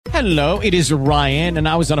Hello, it is Ryan, and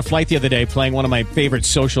I was on a flight the other day playing one of my favorite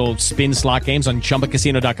social spin slot games on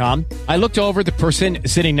ChumbaCasino.com. I looked over at the person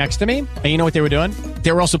sitting next to me, and you know what they were doing?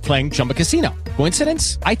 They were also playing Chumba Casino.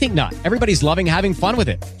 Coincidence? I think not. Everybody's loving having fun with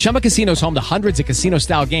it. Chumba Casino is home to hundreds of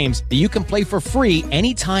casino-style games that you can play for free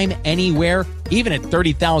anytime, anywhere, even at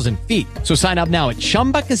 30,000 feet. So sign up now at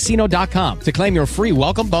ChumbaCasino.com to claim your free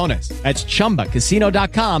welcome bonus. That's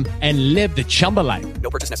ChumbaCasino.com and live the Chumba life.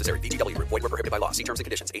 No purchase necessary. VGW. Void where prohibited by law. See terms and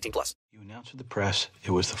conditions. 18+. You announced to the press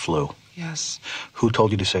it was the flu. Yes. Who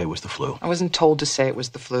told you to say it was the flu? I wasn't told to say it was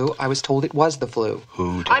the flu. I was told it was the flu.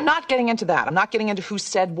 Who told? I'm not getting into that. I'm not getting into who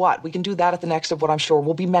said what. We can do that at the next of what I'm sure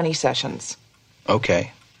will be many sessions.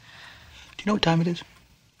 Okay. Do you know what time it is?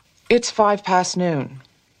 It's noon.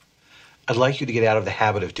 I'd like you to get out of the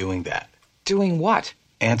habit of doing that. Doing what?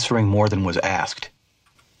 Answering more than was asked.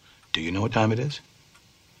 Do you know what time it is?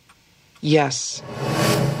 Yes.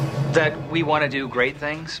 That we want to do great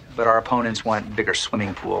things, but our opponents want bigger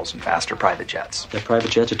swimming pools and faster private jets. Their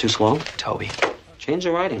private jets are too slow? Toby. Change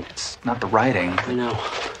the writing. It's not the writing. I know.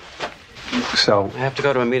 So, I have to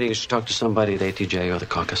go to a meeting. You should talk to somebody at ATJ or the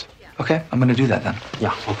caucus. okay, I'm going to do that then.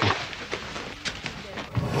 Yeah, okay.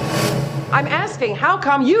 I'm asking, how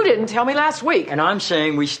come you didn't tell me last week? And I'm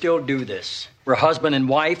saying we still do this. We're husband and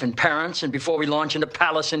wife and parents, and before we launch into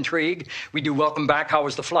palace intrigue, we do welcome back, how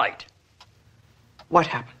was the flight? What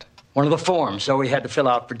happened? One of the forms Zoe had to fill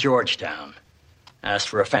out for Georgetown. Asked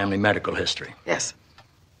for a family medical history. Yes.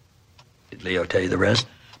 Did Leo tell you the rest?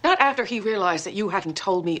 Not after he realized that you hadn't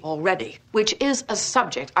told me already, which is a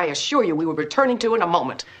subject I assure you we were returning to in a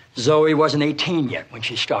moment. Zoe wasn't 18 yet when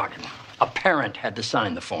she started. A parent had to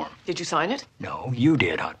sign the form. Did you sign it? No, you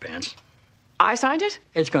did, Hot Pants. I signed it?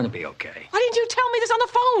 It's going to be okay. Why didn't you tell me this on the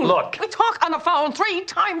phone? Look. We talk on the phone 3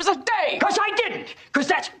 times a day. Because I didn't.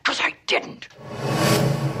 Because I didn't.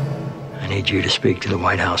 I need you to speak to the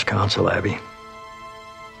White House counsel, Abby.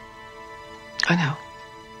 I know.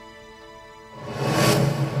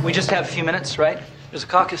 We just have a few minutes, right? There's a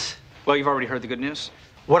caucus. Well, you've already heard the good news.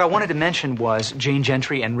 What I wanted to mention was Jane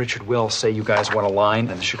Gentry and Richard Will say you guys want a line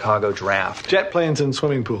in the Chicago draft. Jet planes and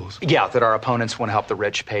swimming pools. Yeah, that our opponents want to help the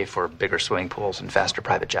rich pay for bigger swimming pools and faster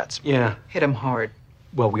private jets. Yeah. Hit him hard.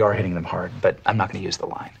 Well, we are hitting them hard, but I'm not going to use the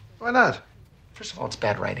line. Why not? First of all, it's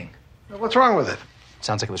bad writing. What's wrong with it?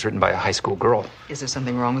 Sounds like it was written by a high school girl. Is there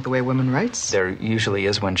something wrong with the way women writes? There usually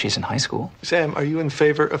is when she's in high school. Sam, are you in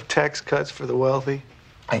favor of tax cuts for the wealthy?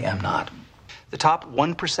 I am not. The top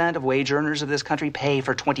 1% of wage earners of this country pay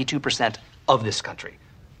for 22% of this country.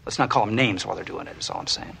 Let's not call them names while they're doing it, is all I'm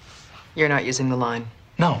saying. You're not using the line.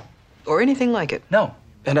 No. Or anything like it. No.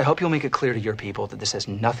 And I hope you'll make it clear to your people that this has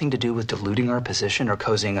nothing to do with diluting our position or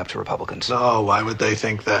cozying up to Republicans. No, why would they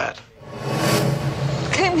think that?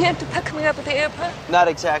 Came here to pick me up at the airport? Not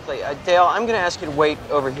exactly. Dale, I'm going to ask you to wait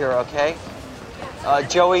over here, okay?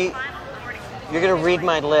 Joey, you're going to read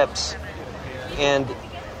my lips. And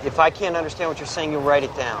if I can't understand what you're saying, you'll write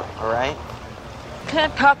it down, all right?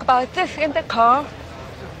 Can't talk about this in the car.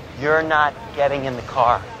 You're not getting in the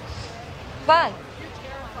car. Why?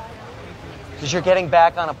 Because you're getting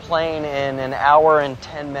back on a plane in an hour and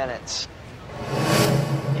 10 minutes.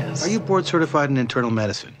 Yes. Are you board certified in internal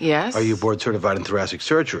medicine? Yes. Are you board certified in thoracic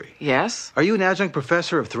surgery? Yes. Are you an adjunct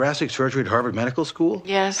professor of thoracic surgery at Harvard Medical School?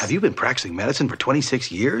 Yes. Have you been practicing medicine for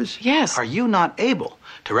 26 years? Yes. Are you not able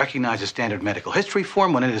to recognize a standard medical history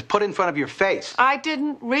form when it is put in front of your face? I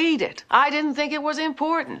didn't read it. I didn't think it was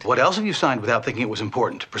important. What else have you signed without thinking it was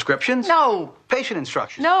important? Prescriptions? No. Patient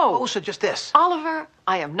instructions? No. Oh, so just this. Oliver,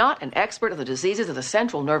 I am not an expert of the diseases of the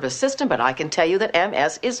central nervous system, but I can tell you that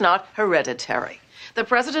MS is not hereditary. The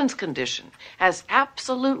president's condition has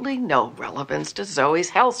absolutely no relevance to Zoe's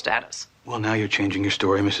health status. Well, now you're changing your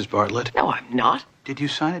story, Mrs. Bartlett. No, I'm not. Did you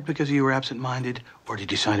sign it because you were absent-minded, or did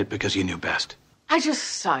you sign it because you knew best? I just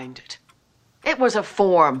signed it. It was a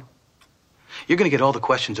form. You're going to get all the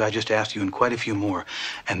questions I just asked you and quite a few more.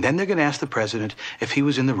 And then they're going to ask the president if he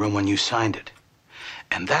was in the room when you signed it.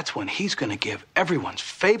 And that's when he's going to give everyone's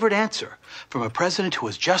favorite answer from a president who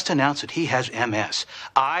has just announced that he has MS.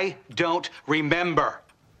 I don't remember.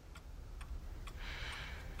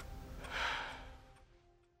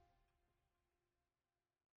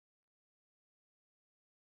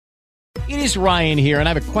 It is Ryan here, and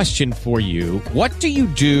I have a question for you. What do you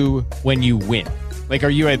do when you win? Like, are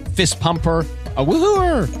you a fist pumper, a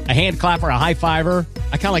woohooer, a hand clapper, a high fiver?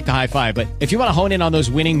 I kind of like the high five, but if you want to hone in on those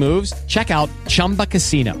winning moves, check out Chumba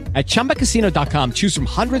Casino. At ChumbaCasino.com, choose from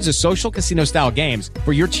hundreds of social casino style games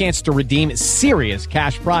for your chance to redeem serious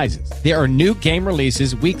cash prizes. There are new game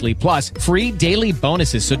releases weekly, plus free daily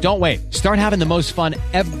bonuses. So don't wait. Start having the most fun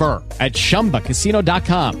ever at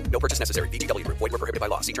ChumbaCasino.com. No purchase necessary. VGW Group. Void where prohibited by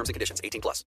law. See terms and conditions. 18+.